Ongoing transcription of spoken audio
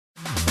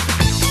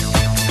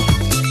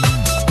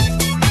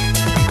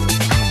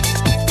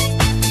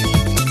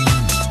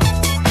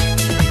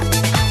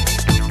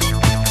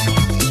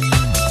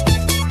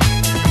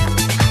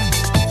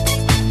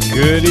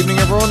Good evening,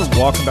 everyone.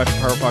 Welcome back to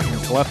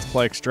PyroFalkon's Let's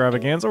Play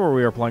Extravaganza, where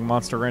we are playing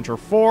Monster Rancher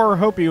 4.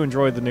 Hope you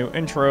enjoyed the new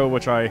intro,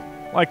 which I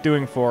like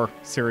doing for a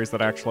series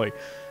that actually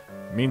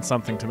means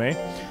something to me.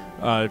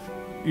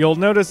 You'll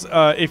notice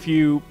if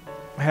you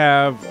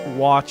have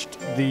watched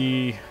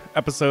the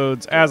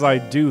episodes as I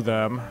do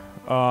them,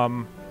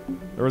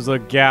 there was a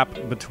gap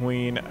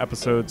between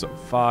episodes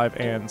 5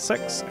 and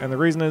 6, and the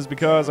reason is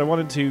because I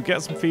wanted to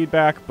get some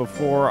feedback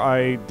before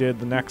I did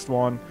the next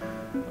one.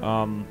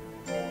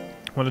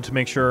 Wanted to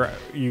make sure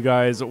you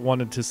guys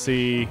wanted to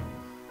see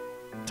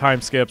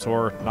time skips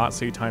or not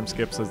see time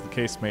skips, as the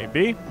case may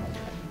be.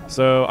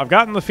 So I've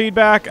gotten the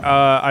feedback.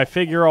 I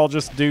figure I'll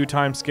just do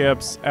time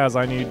skips as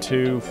I need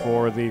to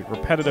for the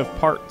repetitive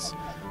parts.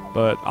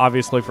 But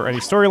obviously for any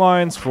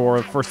storylines,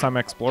 for first-time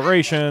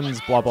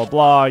explorations, blah, blah,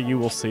 blah, you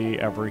will see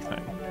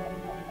everything.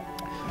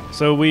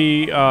 So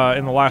we,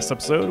 in the last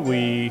episode,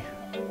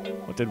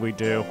 what did we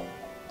do?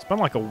 It's been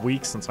like a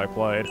week since I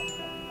played.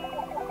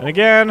 And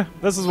again,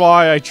 this is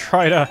why I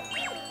try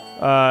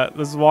to,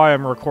 this is why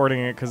I'm recording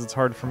it, because it's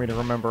hard for me to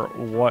remember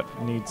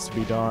what needs to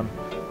be done.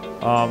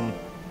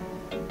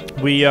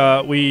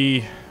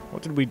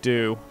 What did we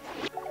do?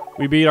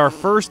 We beat our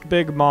first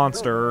big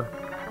monster,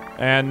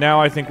 and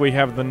now I think we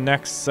have the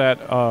next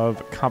set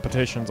of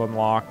competitions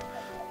unlocked.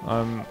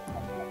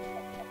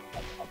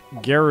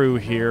 Garu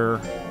here.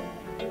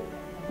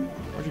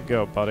 Where'd you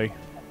go, buddy?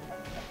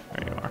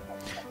 There you are.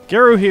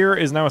 Garu here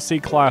is now a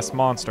C-class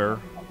monster.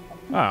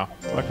 Oh,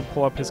 so I could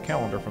pull up his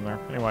calendar from there.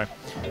 Anyway,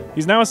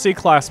 he's now a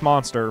C-class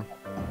monster,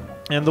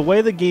 and the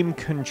way the game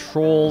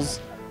controls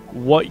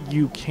what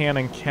you can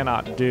and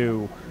cannot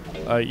do,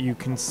 you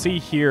can see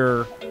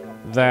here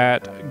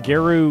that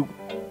Garu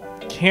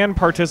can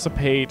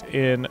participate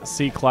in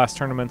C-class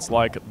tournaments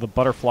like the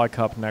Butterfly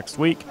Cup next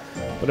week,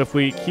 but if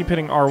we keep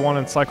hitting R1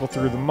 and cycle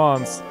through the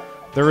months,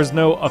 there is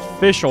no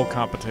official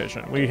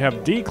competition. We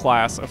have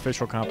D-class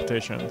official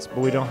competitions, but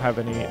we don't have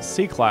any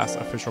C-class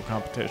official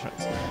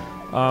competitions.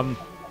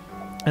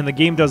 And the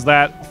game does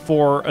that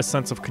for a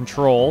sense of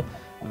control.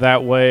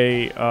 That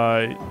way,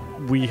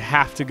 we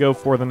have to go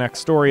for the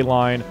next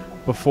storyline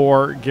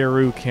before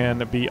Garu can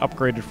be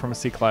upgraded from a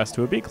C-class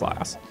to a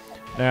B-class.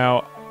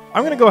 Now,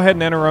 I'm going to go ahead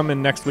and enter him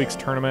in next week's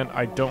tournament.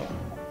 I don't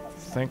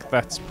think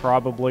that's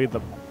probably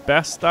the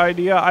best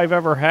idea I've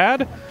ever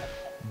had,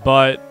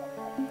 but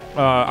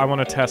I want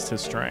to test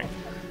his strength.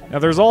 Now,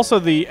 there's also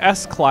the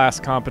S-class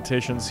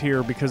competitions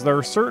here, because there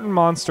are certain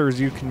monsters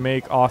you can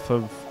make off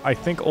of, I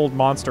think, old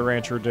Monster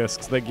Rancher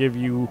discs that give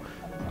you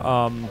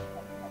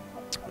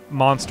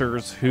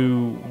monsters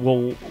who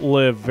will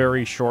live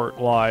very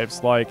short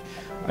lives. Like,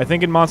 I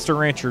think in Monster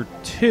Rancher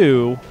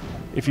 2,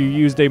 if you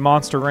used a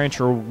Monster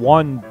Rancher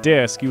 1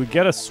 disc, you would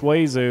get a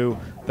Suizu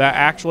that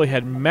actually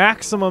had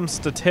maximum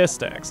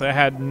statistics. It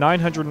had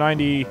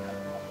 990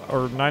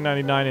 or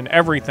 999 and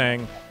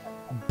everything,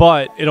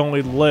 but it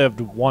only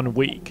lived 1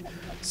 week.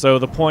 So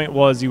the point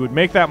was you would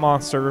make that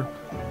monster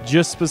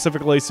just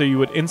specifically so you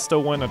would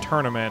insta-win a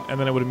tournament, and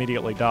then it would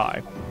immediately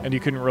die, and you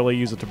couldn't really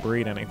use it to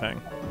breed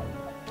anything.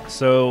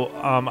 So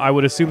I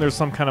would assume there's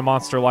some kind of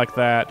monster like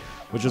that,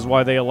 which is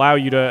why they allow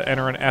you to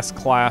enter an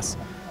S-class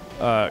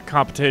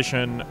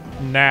competition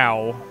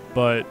now,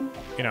 but,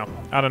 you know,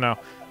 I don't know.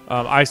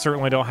 I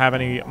certainly don't have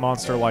any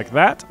monster like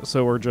that,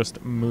 so we're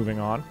just moving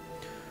on.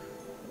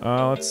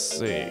 Let's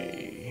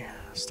see.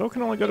 Still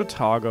can only go to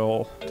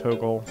Toggle.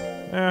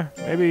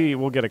 Maybe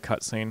we'll get a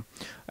cutscene.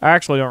 I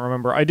actually don't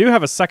remember. I do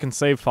have a second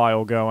save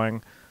file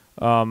going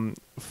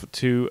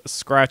to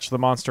scratch the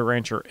Monster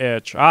Rancher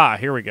itch. Ah,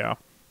 here we go.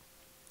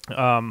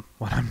 When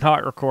I'm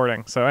not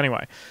recording. So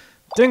anyway.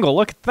 Dingle,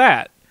 look at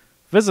that.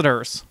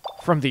 Visitors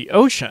from the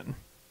ocean.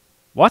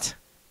 What?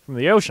 From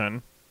the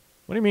ocean?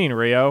 What do you mean,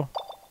 Rio?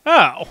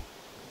 Oh.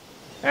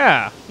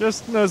 Yeah,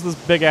 just notice this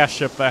big-ass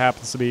ship that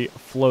happens to be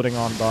floating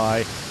on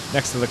by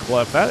next to the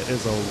cliff. That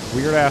is a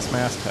weird-ass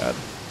masthead.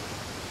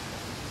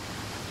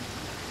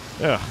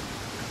 Ugh.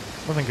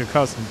 Something could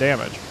cause some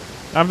damage.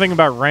 I'm thinking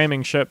about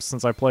ramming ships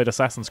since I played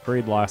Assassin's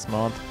Creed last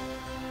month.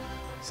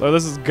 So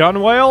this is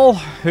Gunwale,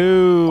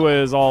 who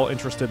is all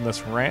interested in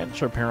this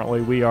ranch.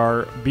 Apparently we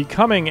are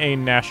becoming a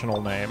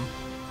national name.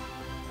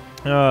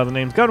 The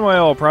name's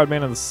Gunwale, proud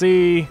man of the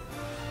sea.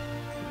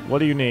 What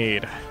do you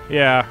need?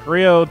 Yeah,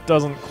 Rio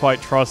doesn't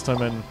quite trust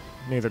him, and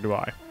neither do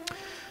I.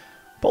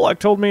 Bullock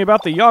told me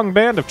about the young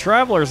band of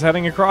travelers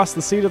heading across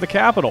the sea to the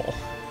capital.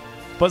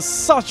 But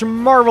such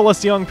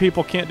marvelous young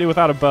people can't do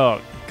without a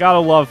boat. Gotta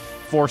love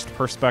forced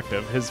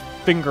perspective. His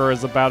finger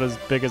is about as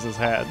big as his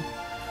head.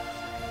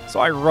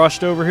 So I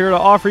rushed over here to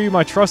offer you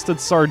my trusted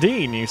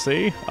sardine, you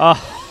see.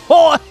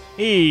 Ahoy!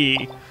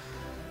 You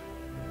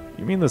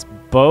mean this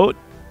boat?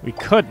 We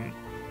couldn't.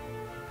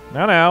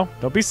 No,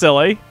 don't be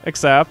silly.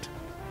 Accept.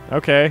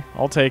 Okay,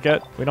 I'll take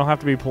it. We don't have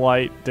to be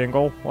polite,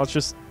 Dingle. Let's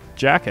just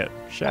jack it.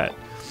 Shit.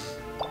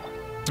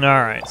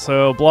 Alright,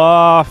 so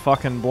blah,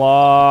 fucking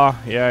blah.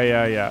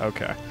 Yeah,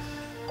 okay.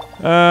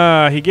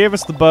 He gave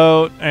us the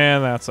boat,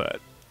 and that's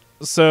it.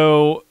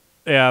 So,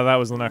 yeah, that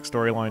was the next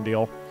storyline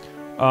deal.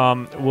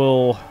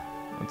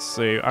 Let's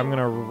see. I'm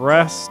gonna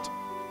rest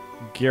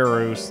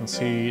Garu since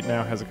he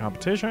now has a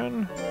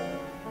competition.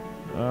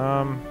 You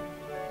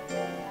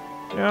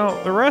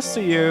know, the rest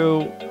of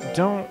you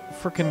don't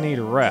frickin' need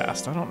a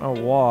rest. I don't know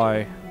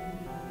why.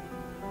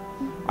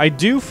 I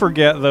do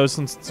forget, though,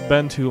 since it's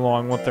been too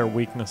long, what their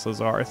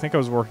weaknesses are. I think I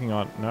was working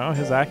on... No,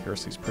 his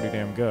accuracy's pretty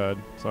damn good.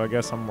 So I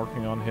guess I'm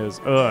working on his...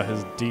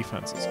 his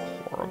defense is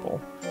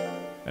horrible.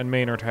 And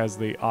Maynard has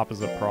the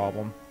opposite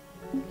problem.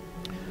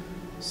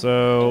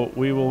 So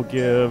we will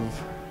give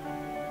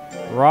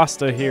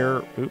Rasta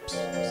here... Oops.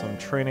 Some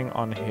training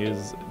on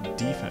his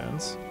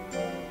defense.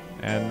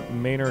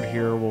 And Maynard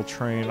here will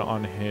train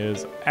on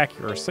his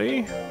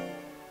accuracy.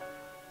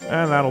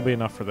 And that'll be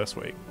enough for this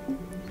week.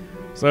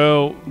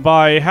 So,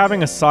 by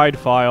having a side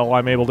file,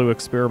 I'm able to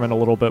experiment a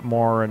little bit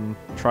more and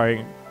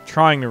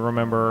trying to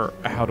remember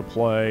how to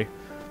play.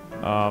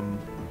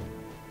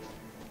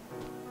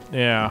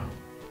 Yeah.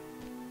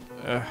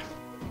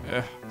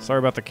 Sorry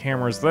about the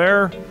cameras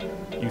there.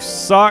 You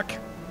suck.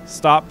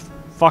 Stop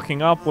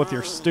fucking up with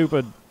your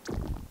stupid...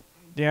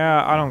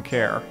 Yeah, I don't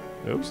care.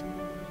 Oops.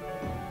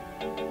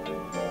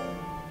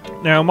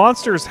 Now,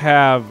 monsters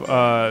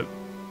have,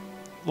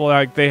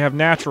 like, they have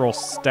natural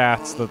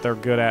stats that they're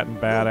good at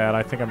and bad at.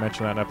 I think I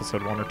mentioned that in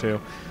episode 1 or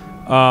 2.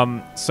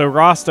 So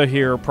Rasta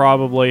here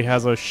probably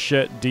has a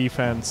shit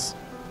defense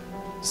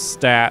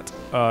stat,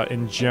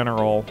 in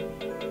general.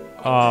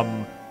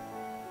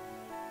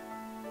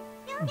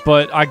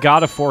 But I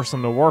gotta force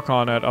him to work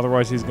on it,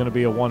 otherwise he's gonna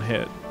be a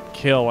one-hit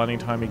kill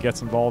anytime he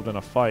gets involved in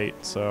a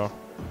fight, so...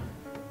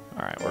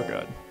 Alright, we're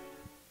good.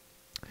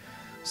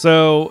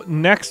 So,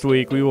 next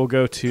week we will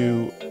go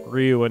to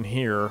Ryu and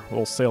here.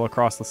 We'll sail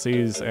across the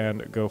seas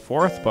and go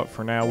forth, but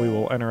for now we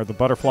will enter the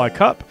Butterfly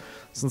Cup.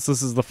 Since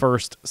this is the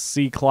first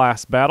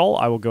C-class battle,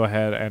 I will go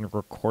ahead and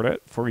record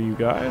it for you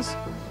guys.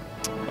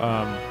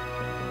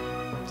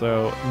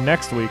 So,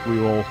 next week we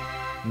will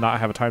not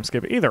have a time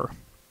skip either.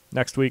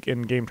 Next week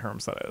in game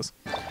terms, that is.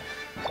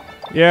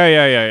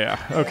 Yeah.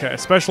 Okay,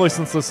 especially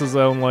since this is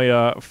only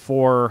a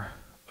 4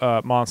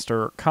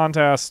 monster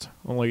contest,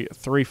 only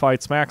 3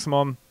 fights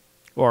maximum.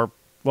 Or,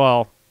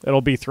 well,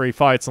 it'll be 3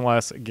 fights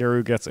unless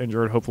Garu gets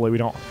injured. Hopefully we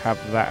don't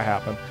have that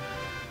happen.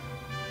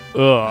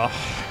 Ugh,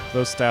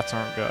 those stats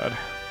aren't good.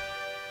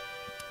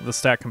 The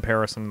stat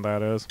comparison,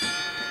 that is.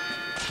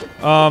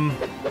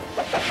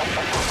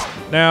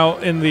 Now,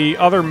 in the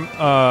other,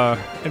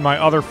 in my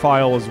other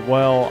file as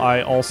well,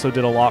 I also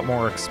did a lot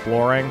more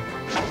exploring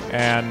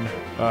and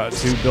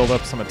to build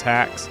up some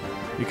attacks.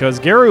 Because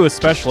Garu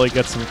especially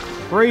gets some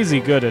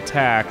crazy good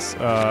attacks,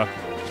 but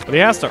he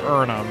has to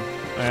earn them.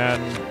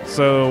 And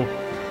so,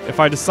 if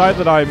I decide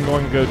that I'm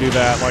going to go do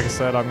that, like I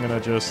said, I'm going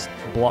to just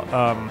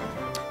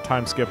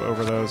time skip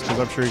over those, because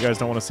I'm sure you guys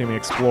don't want to see me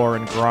explore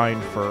and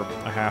grind for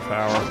a half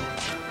hour.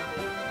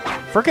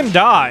 Frickin'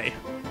 die!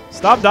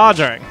 Stop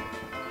dodging!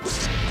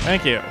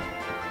 Thank you.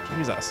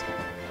 Jesus.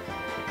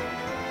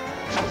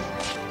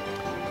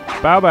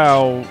 Bow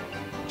Bow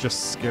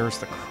just scares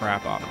the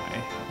crap out of me.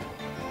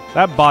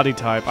 That body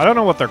type, I don't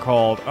know what they're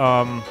called.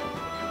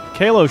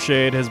 Kalo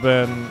Shade has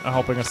been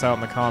helping us out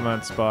in the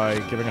comments by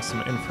giving us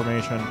some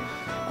information.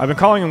 I've been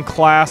calling them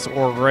class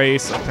or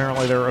race.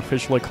 Apparently they're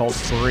officially called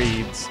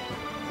breeds.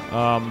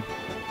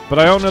 But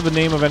I don't know the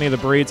name of any of the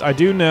breeds. I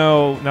do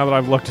know, now that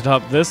I've looked it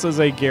up, this is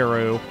a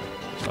Garu.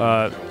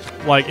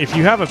 Like, if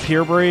you have a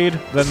pure breed,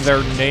 then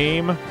their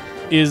name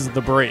is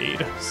the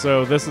breed.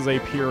 So this is a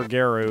pure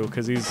Garu,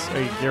 because he's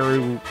a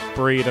Garu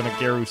breed and a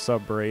Garu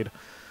sub-breed.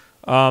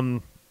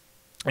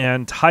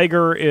 And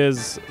Tiger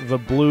is the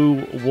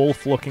blue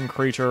wolf-looking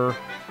creature.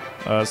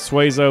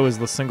 Suezo is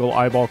the single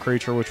eyeball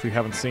creature, which we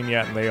haven't seen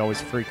yet, and they always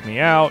freak me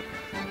out.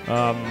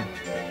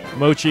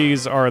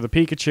 Mochis are the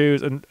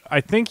Pikachus, and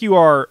I think you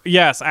are...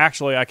 Yes,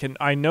 actually,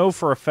 I know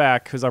for a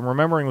fact, because I'm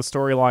remembering the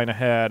storyline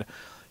ahead,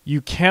 you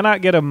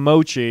cannot get a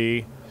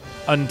Mochi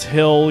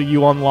until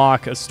you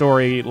unlock a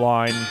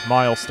storyline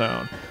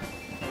milestone.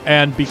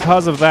 And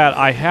because of that,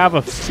 I have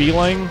a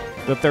feeling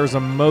that there's a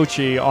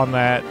Mochi on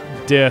that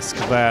disc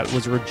that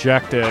was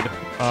rejected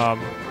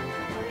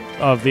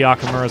of the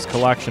Akamura's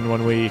collection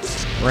when we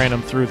ran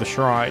him through the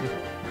shrine.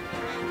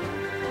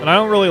 And I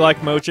don't really like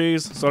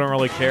Mochis, so I don't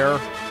really care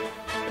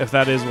if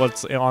that is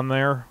what's on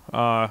there.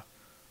 I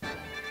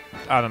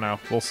don't know.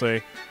 We'll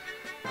see.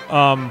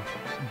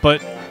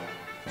 But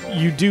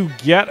you do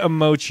get a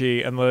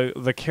Mochi, and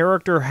the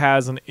character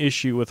has an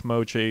issue with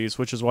Mochis,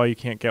 which is why you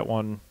can't get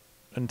one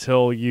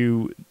until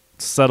you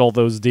settle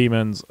those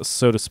demons,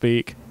 so to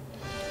speak.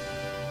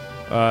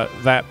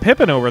 That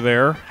Pippin over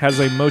there has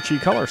a Mochi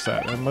color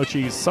set, a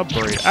Mochi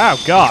sub-breed.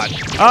 Oh, God.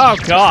 Oh,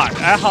 God.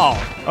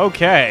 Ow.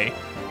 Okay.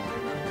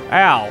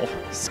 Ow.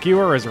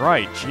 Skewer is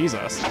right.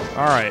 Jesus.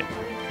 All right.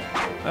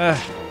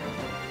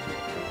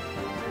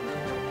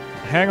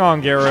 Hang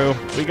on,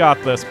 Garu. We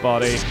got this,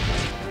 buddy.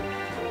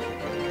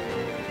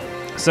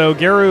 So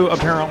Garu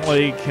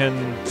apparently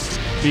can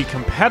be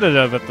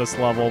competitive at this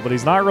level, but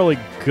he's not really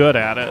good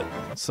at it.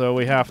 So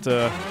we have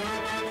to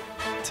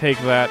take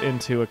that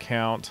into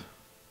account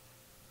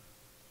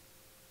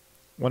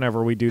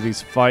whenever we do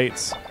these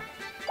fights.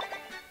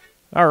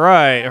 All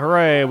right,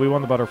 hooray, we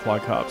won the Butterfly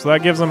Cup. So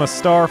that gives them a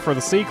star for the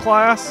C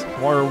class.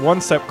 We're one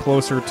step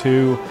closer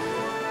to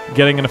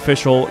getting an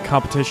official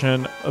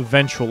competition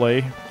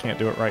eventually. Can't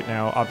do it right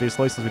now,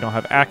 obviously, since we don't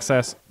have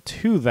access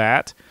to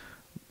that,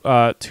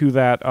 words,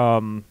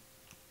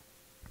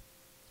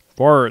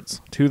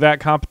 to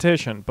that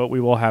competition, but we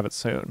will have it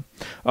soon.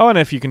 Oh, and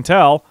if you can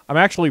tell, I'm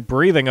actually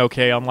breathing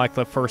okay unlike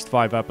the first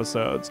 5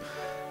 episodes.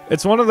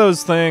 It's one of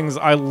those things,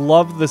 I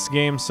love this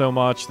game so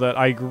much that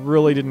I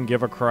really didn't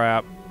give a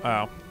crap.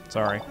 Oh,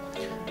 sorry.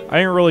 I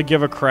didn't really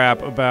give a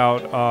crap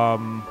about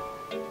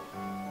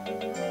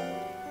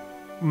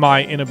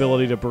my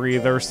inability to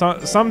breathe. There's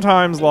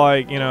sometimes,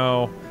 like, you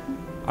know,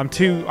 I'm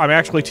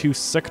actually too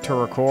sick to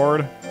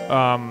record,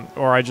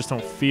 or I just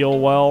don't feel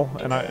well,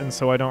 and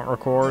so I don't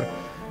record.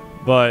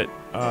 But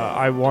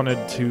I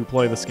wanted to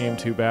play this game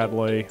too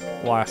badly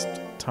last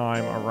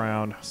time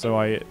around, so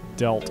I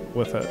dealt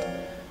with it.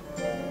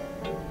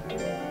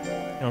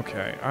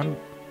 Okay,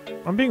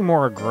 I'm being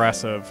more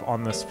aggressive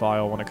on this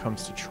file when it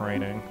comes to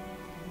training.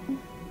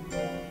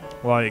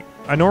 Like,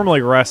 I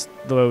normally rest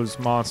those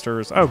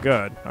monsters. Oh,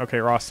 good. Okay,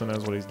 Rasta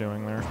knows what he's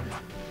doing there.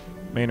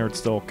 Maynard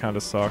still kind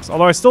of sucks.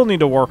 Although I still need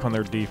to work on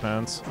their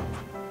defense.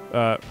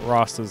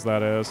 Rasta's,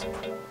 that is.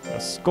 I'll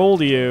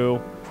scold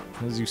you,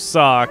 because you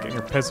suck, and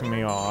you're pissing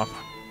me off.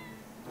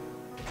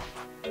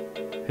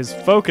 His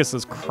focus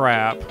is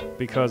crap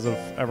because of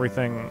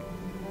everything.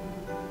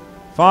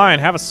 Fine,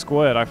 have a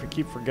squid. I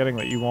keep forgetting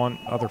that you want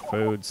other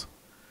foods.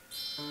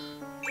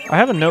 I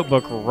have a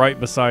notebook right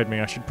beside me.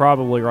 I should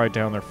probably write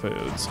down their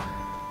foods.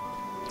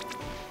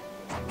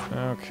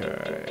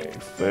 Okay,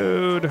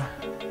 food,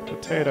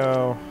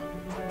 potato.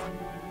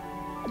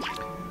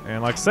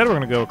 And like I said, we're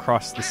going to go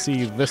across the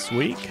sea this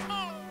week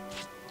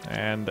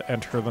and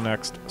enter the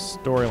next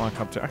storyline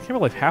competition. I can't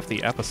believe half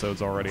the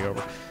episode's already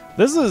over.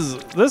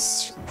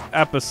 This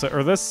episode,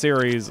 or this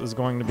series, is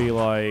going to be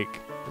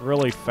like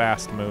really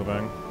fast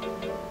moving.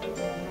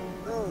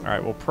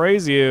 Alright, we'll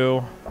praise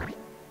you.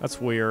 That's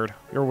weird.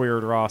 You're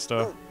weird,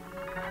 Rasta.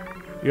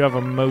 You have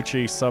a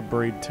mochi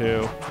subbreed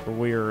too. You're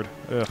weird.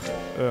 Ugh,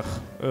 ugh,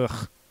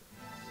 ugh.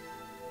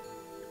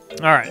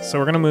 Alright, so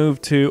we're gonna move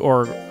to,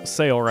 or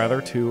sail rather,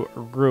 to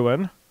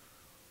Ruin.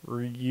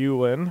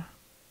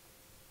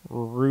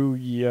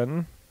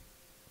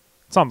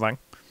 Something.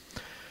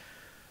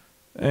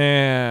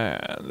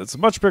 And it's a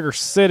much bigger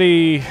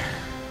city.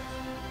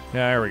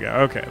 Yeah, there we go.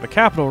 Okay, the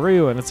capital,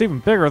 Ruin. It's even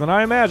bigger than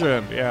I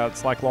imagined. Yeah,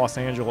 it's like Los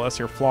Angeles.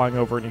 You're flying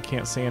over and you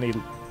can't see any,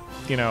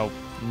 you know,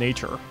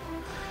 nature.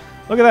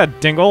 Look at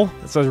that dingle.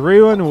 It says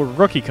Ruin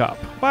Rookie Cup.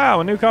 Wow,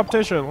 a new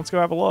competition. Let's go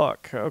have a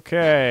look.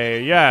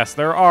 Okay, yes,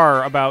 there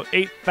are about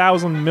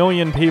 8,000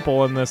 million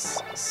people in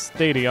this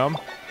stadium.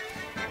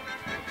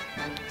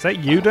 Is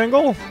that you,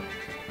 Dingle?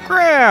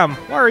 Graham,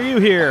 why are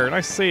you here?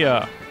 Nice to see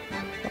ya.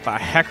 What the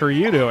heck are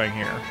you doing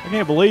here? I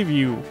can't believe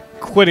you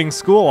quitting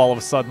school all of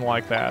a sudden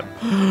like that.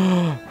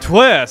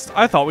 Twist!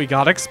 I thought we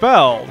got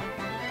expelled.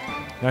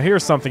 Now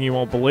here's something you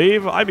won't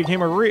believe. I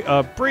became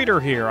a breeder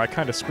here. I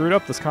kind of screwed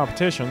up this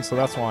competition, so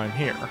that's why I'm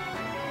here.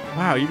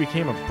 Wow, you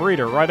became a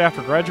breeder right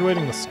after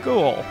graduating the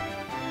school.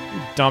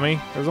 You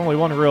dummy. There's only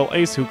one real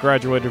ace who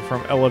graduated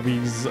from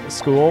Elevy's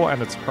school,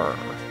 and it's her.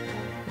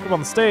 Look up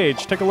on the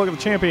stage. Take a look at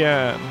the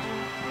champion.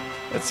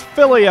 It's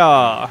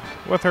Philia,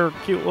 with her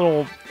cute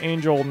little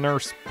angel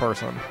nurse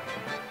person.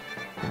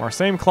 From our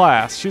same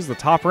class, she's the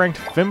top-ranked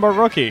Fimba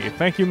rookie.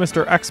 Thank you,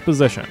 Mr.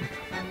 Exposition.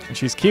 And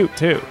she's cute,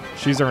 too.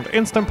 She's earned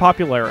instant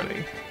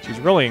popularity. She's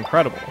really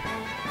incredible.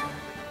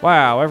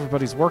 Wow,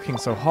 everybody's working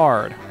so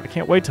hard. I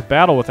can't wait to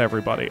battle with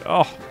everybody.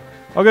 Oh,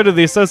 I'll go to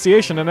the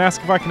association and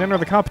ask if I can enter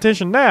the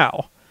competition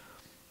now.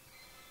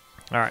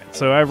 Alright,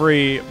 so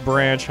every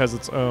branch has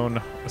its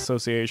own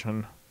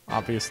association,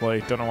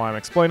 obviously. Don't know why I'm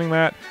explaining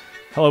that.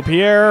 Hello,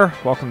 Pierre.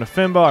 Welcome to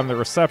Fimba. I'm the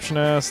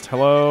receptionist.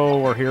 Hello,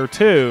 we're here,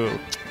 too.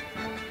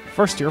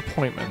 First year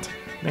appointment.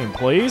 Name,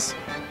 please.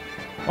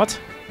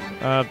 What?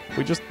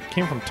 We just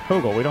came from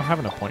Toggle. We don't have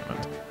an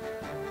appointment.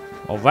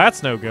 Well,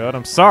 that's no good.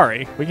 I'm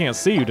sorry. We can't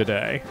see you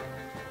today.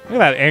 Look at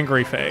that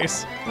angry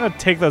face. I'm gonna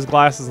take those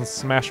glasses and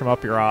smash them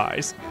up your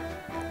eyes.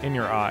 In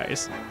your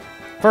eyes.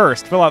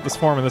 First, fill out this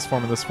form and this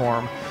form and this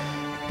form.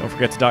 Don't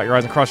forget to dot your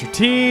I's and cross your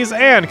T's,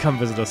 and come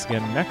visit us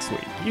again next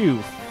week. You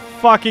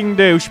fucking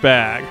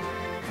douchebag.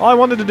 All I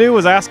wanted to do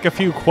was ask a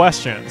few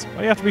questions. Why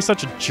do you have to be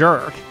such a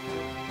jerk?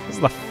 This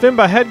is the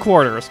Fimba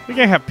headquarters. We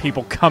can't have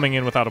people coming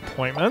in without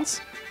appointments.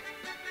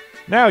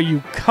 Now you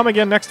come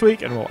again next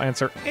week and we'll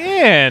answer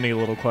any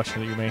little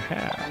question that you may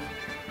have.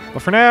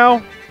 But for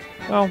now,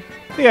 well,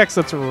 the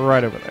exit's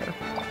right over there.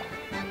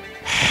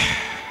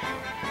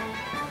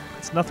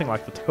 It's nothing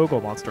like the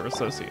Togo Monster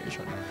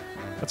Association.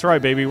 That's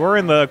right, baby. We're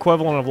in the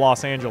equivalent of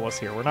Los Angeles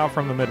here. We're not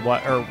from the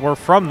Midwest, or we're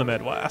from the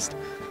Midwest.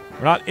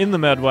 We're not in the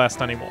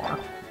Midwest anymore.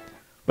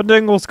 But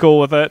Dingle's cool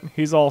with it.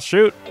 He's all,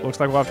 shoot,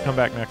 looks like we'll have to come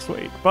back next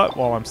week. But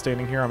while I'm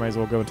standing here, I might as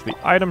well go into the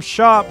item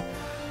shop,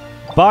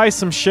 buy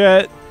some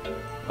shit.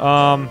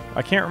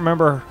 I can't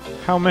remember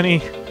how many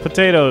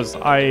potatoes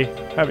I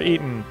have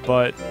eaten,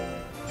 but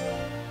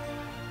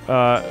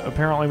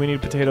Apparently we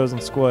need potatoes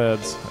and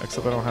squids,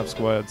 except I don't have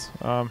squids.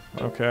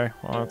 Okay,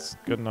 well, that's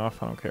good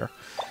enough. I don't care.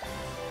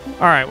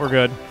 Alright, we're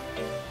good.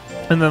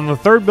 And then the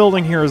third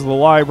building here is the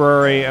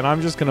library, and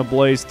I'm just going to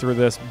blaze through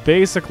this.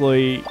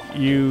 Basically,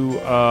 you,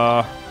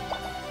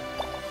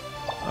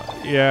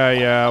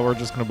 yeah, we're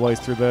just going to blaze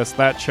through this.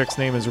 That chick's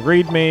name is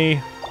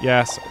Readme.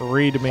 Yes,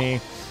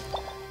 Readme.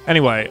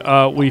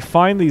 Anyway, we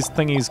find these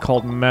thingies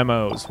called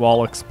memos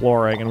while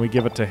exploring, and we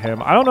give it to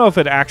him. I don't know if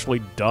it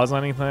actually does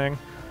anything,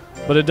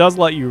 but it does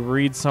let you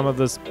read some of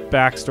this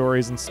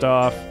backstories and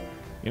stuff.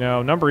 You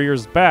know, a number of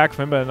years back,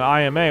 Fimba and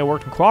IMA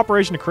worked in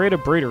cooperation to create a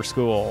breeder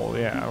school.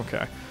 Yeah,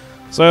 okay.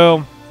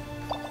 So,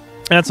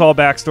 that's all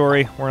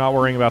backstory. We're not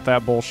worrying about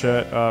that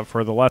bullshit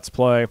for the Let's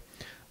Play.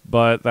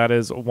 But that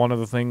is one of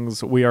the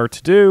things we are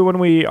to do when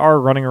we are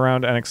running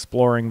around and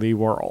exploring the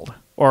world.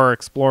 Or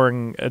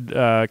exploring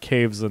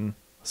caves and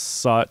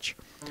such.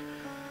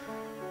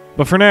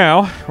 But for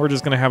now, we're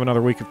just going to have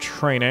another week of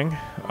training.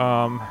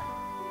 Alright,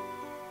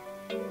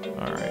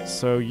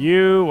 so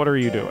you, what are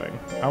you doing?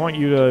 I want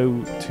you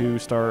to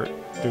start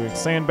doing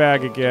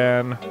sandbag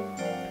again.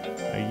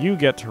 You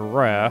get to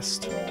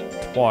rest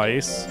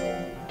twice.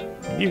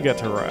 You get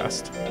to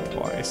rest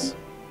twice.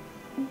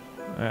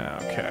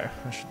 Okay,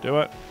 I should do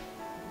it.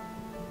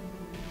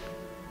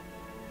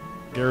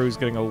 Garu's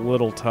getting a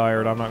little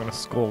tired. I'm not going to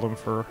scold him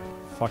for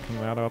fucking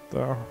that up,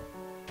 though.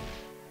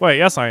 Wait,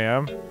 yes I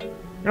am.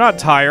 You're not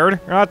tired.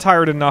 You're not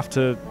tired enough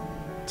to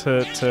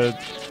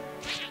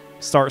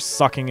start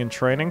sucking in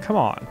training. Come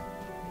on.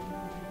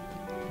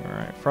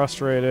 Alright,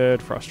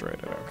 frustrated. Okay,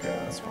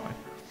 that's fine.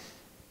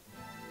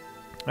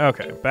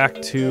 Okay, back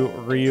to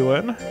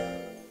Ryuin.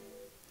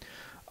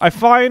 I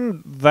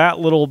find that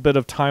little bit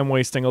of time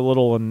wasting a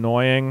little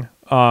annoying,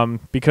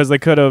 because they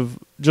could have,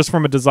 just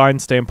from a design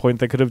standpoint,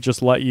 they could have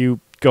just let you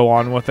go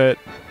on with it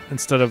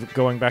instead of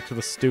going back to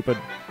the stupid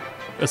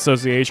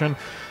association.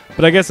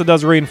 But I guess it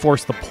does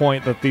reinforce the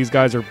point that these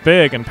guys are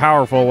big and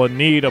powerful and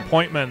need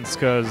appointments,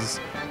 because,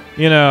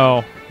 you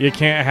know, you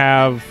can't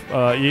have,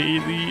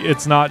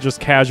 it's not just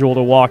casual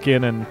to walk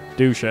in and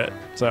do shit.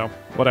 So,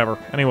 whatever.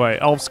 Anyway,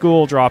 Elf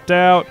School dropped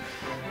out,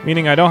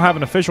 meaning I don't have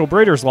an official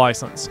breeder's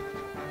license.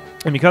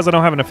 And because I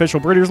don't have an official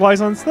breeder's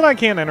license, then I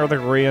can't enter the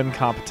Korean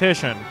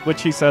competition,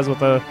 which he says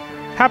with a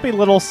happy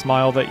little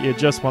smile that you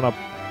just want to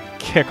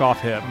kick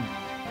off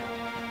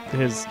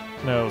his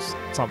nose,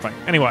 something.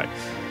 Anyway,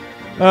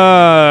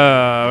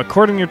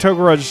 according to your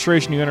Togo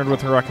registration, you entered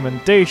with a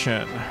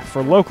recommendation.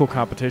 For local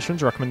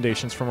competitions,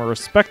 recommendations from a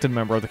respected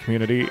member of the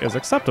community is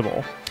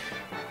acceptable.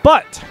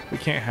 But we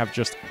can't have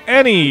just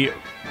any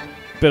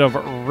bit of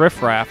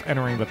riffraff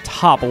entering the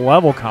top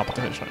level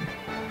competition.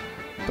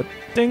 But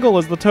Dingle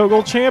is the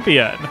Togo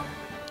champion.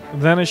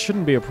 Then it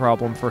shouldn't be a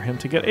problem for him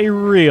to get a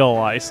real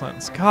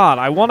license. God,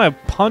 I want to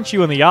punch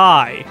you in the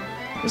eye.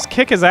 Just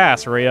kick his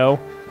ass, Rio.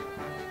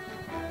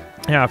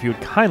 Yeah, if you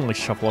would kindly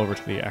shuffle over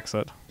to the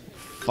exit.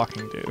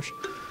 Fucking douche.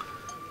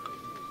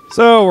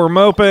 So, we're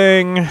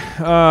moping.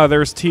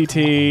 There's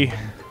TT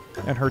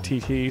and her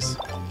TTs.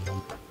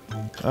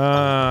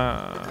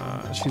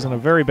 She's in a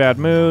very bad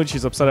mood.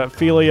 She's upset at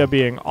Philia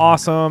being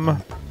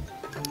awesome.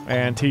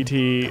 And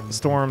TT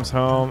storms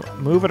home.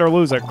 Move it or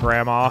lose it,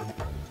 Grandma.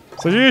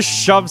 So she just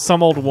shoved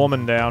some old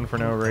woman down for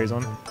no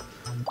reason.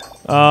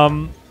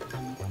 And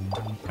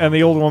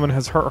the old woman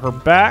has hurt her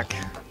back.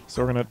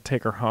 So we're going to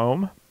take her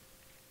home. ...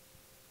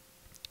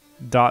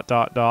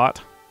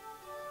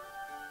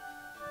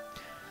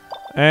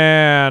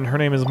 And her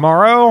name is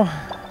Maro.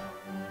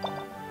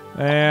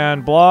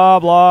 And blah,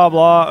 blah,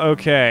 blah.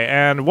 Okay.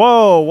 And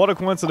whoa, what a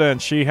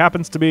coincidence. She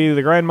happens to be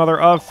the grandmother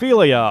of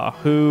Philia,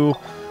 who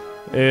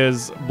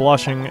is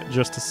blushing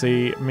just to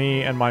see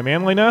me and my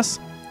manliness,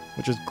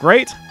 which is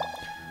great.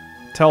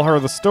 Tell her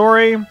the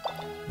story,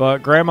 but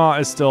Grandma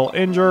is still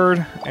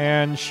injured,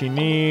 and she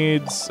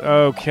needs...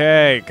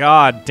 Okay,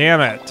 god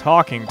damn it.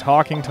 Talking.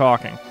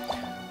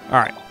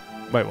 Alright.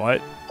 Wait,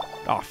 what?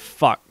 Oh,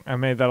 fuck. I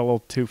made that a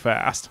little too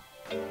fast.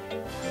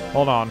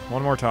 Hold on.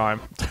 One more time.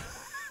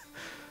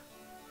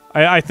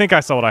 I think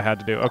I saw what I had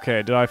to do.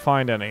 Okay, did I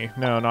find any?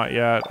 No, not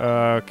yet.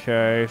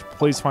 Okay.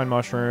 Please find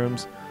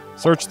mushrooms.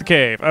 Search the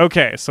cave.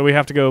 Okay, so we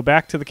have to go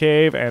back to the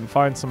cave and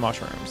find some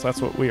mushrooms.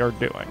 That's what we are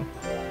doing.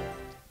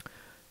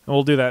 And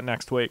we'll do that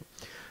next week.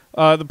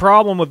 The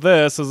problem with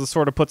this is it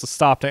sort of puts a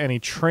stop to any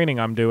training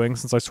I'm doing,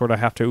 since I sort of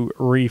have to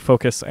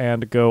refocus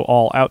and go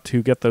all out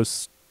to get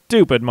those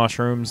stupid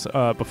mushrooms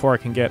before I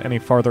can get any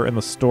farther in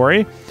the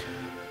story.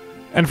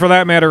 And for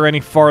that matter, any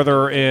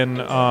farther in...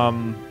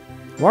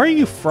 Why are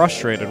you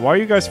frustrated? Why are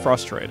you guys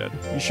frustrated?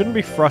 You shouldn't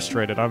be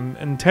frustrated. I'm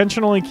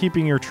intentionally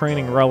keeping your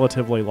training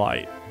relatively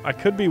light. I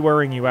could be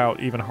wearing you out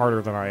even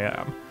harder than I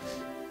am.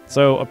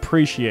 So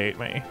appreciate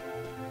me.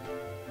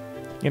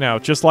 You know,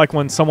 just like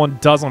when someone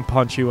doesn't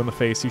punch you in the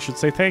face, you should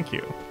say thank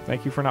you.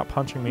 Thank you for not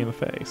punching me in the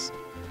face.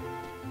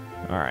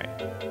 Alright.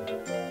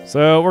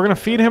 So we're going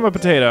to feed him a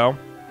potato.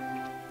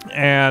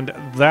 And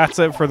that's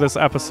it for this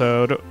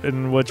episode,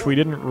 in which we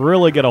didn't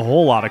really get a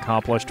whole lot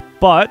accomplished.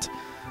 But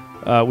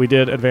we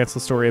did advance the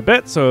story a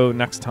bit, so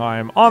next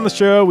time on the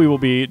show, we will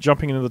be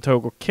jumping into the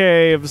Toggle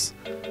Caves,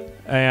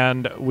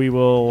 and we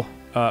will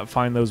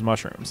find those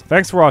mushrooms.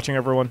 Thanks for watching,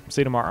 everyone.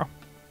 See you tomorrow.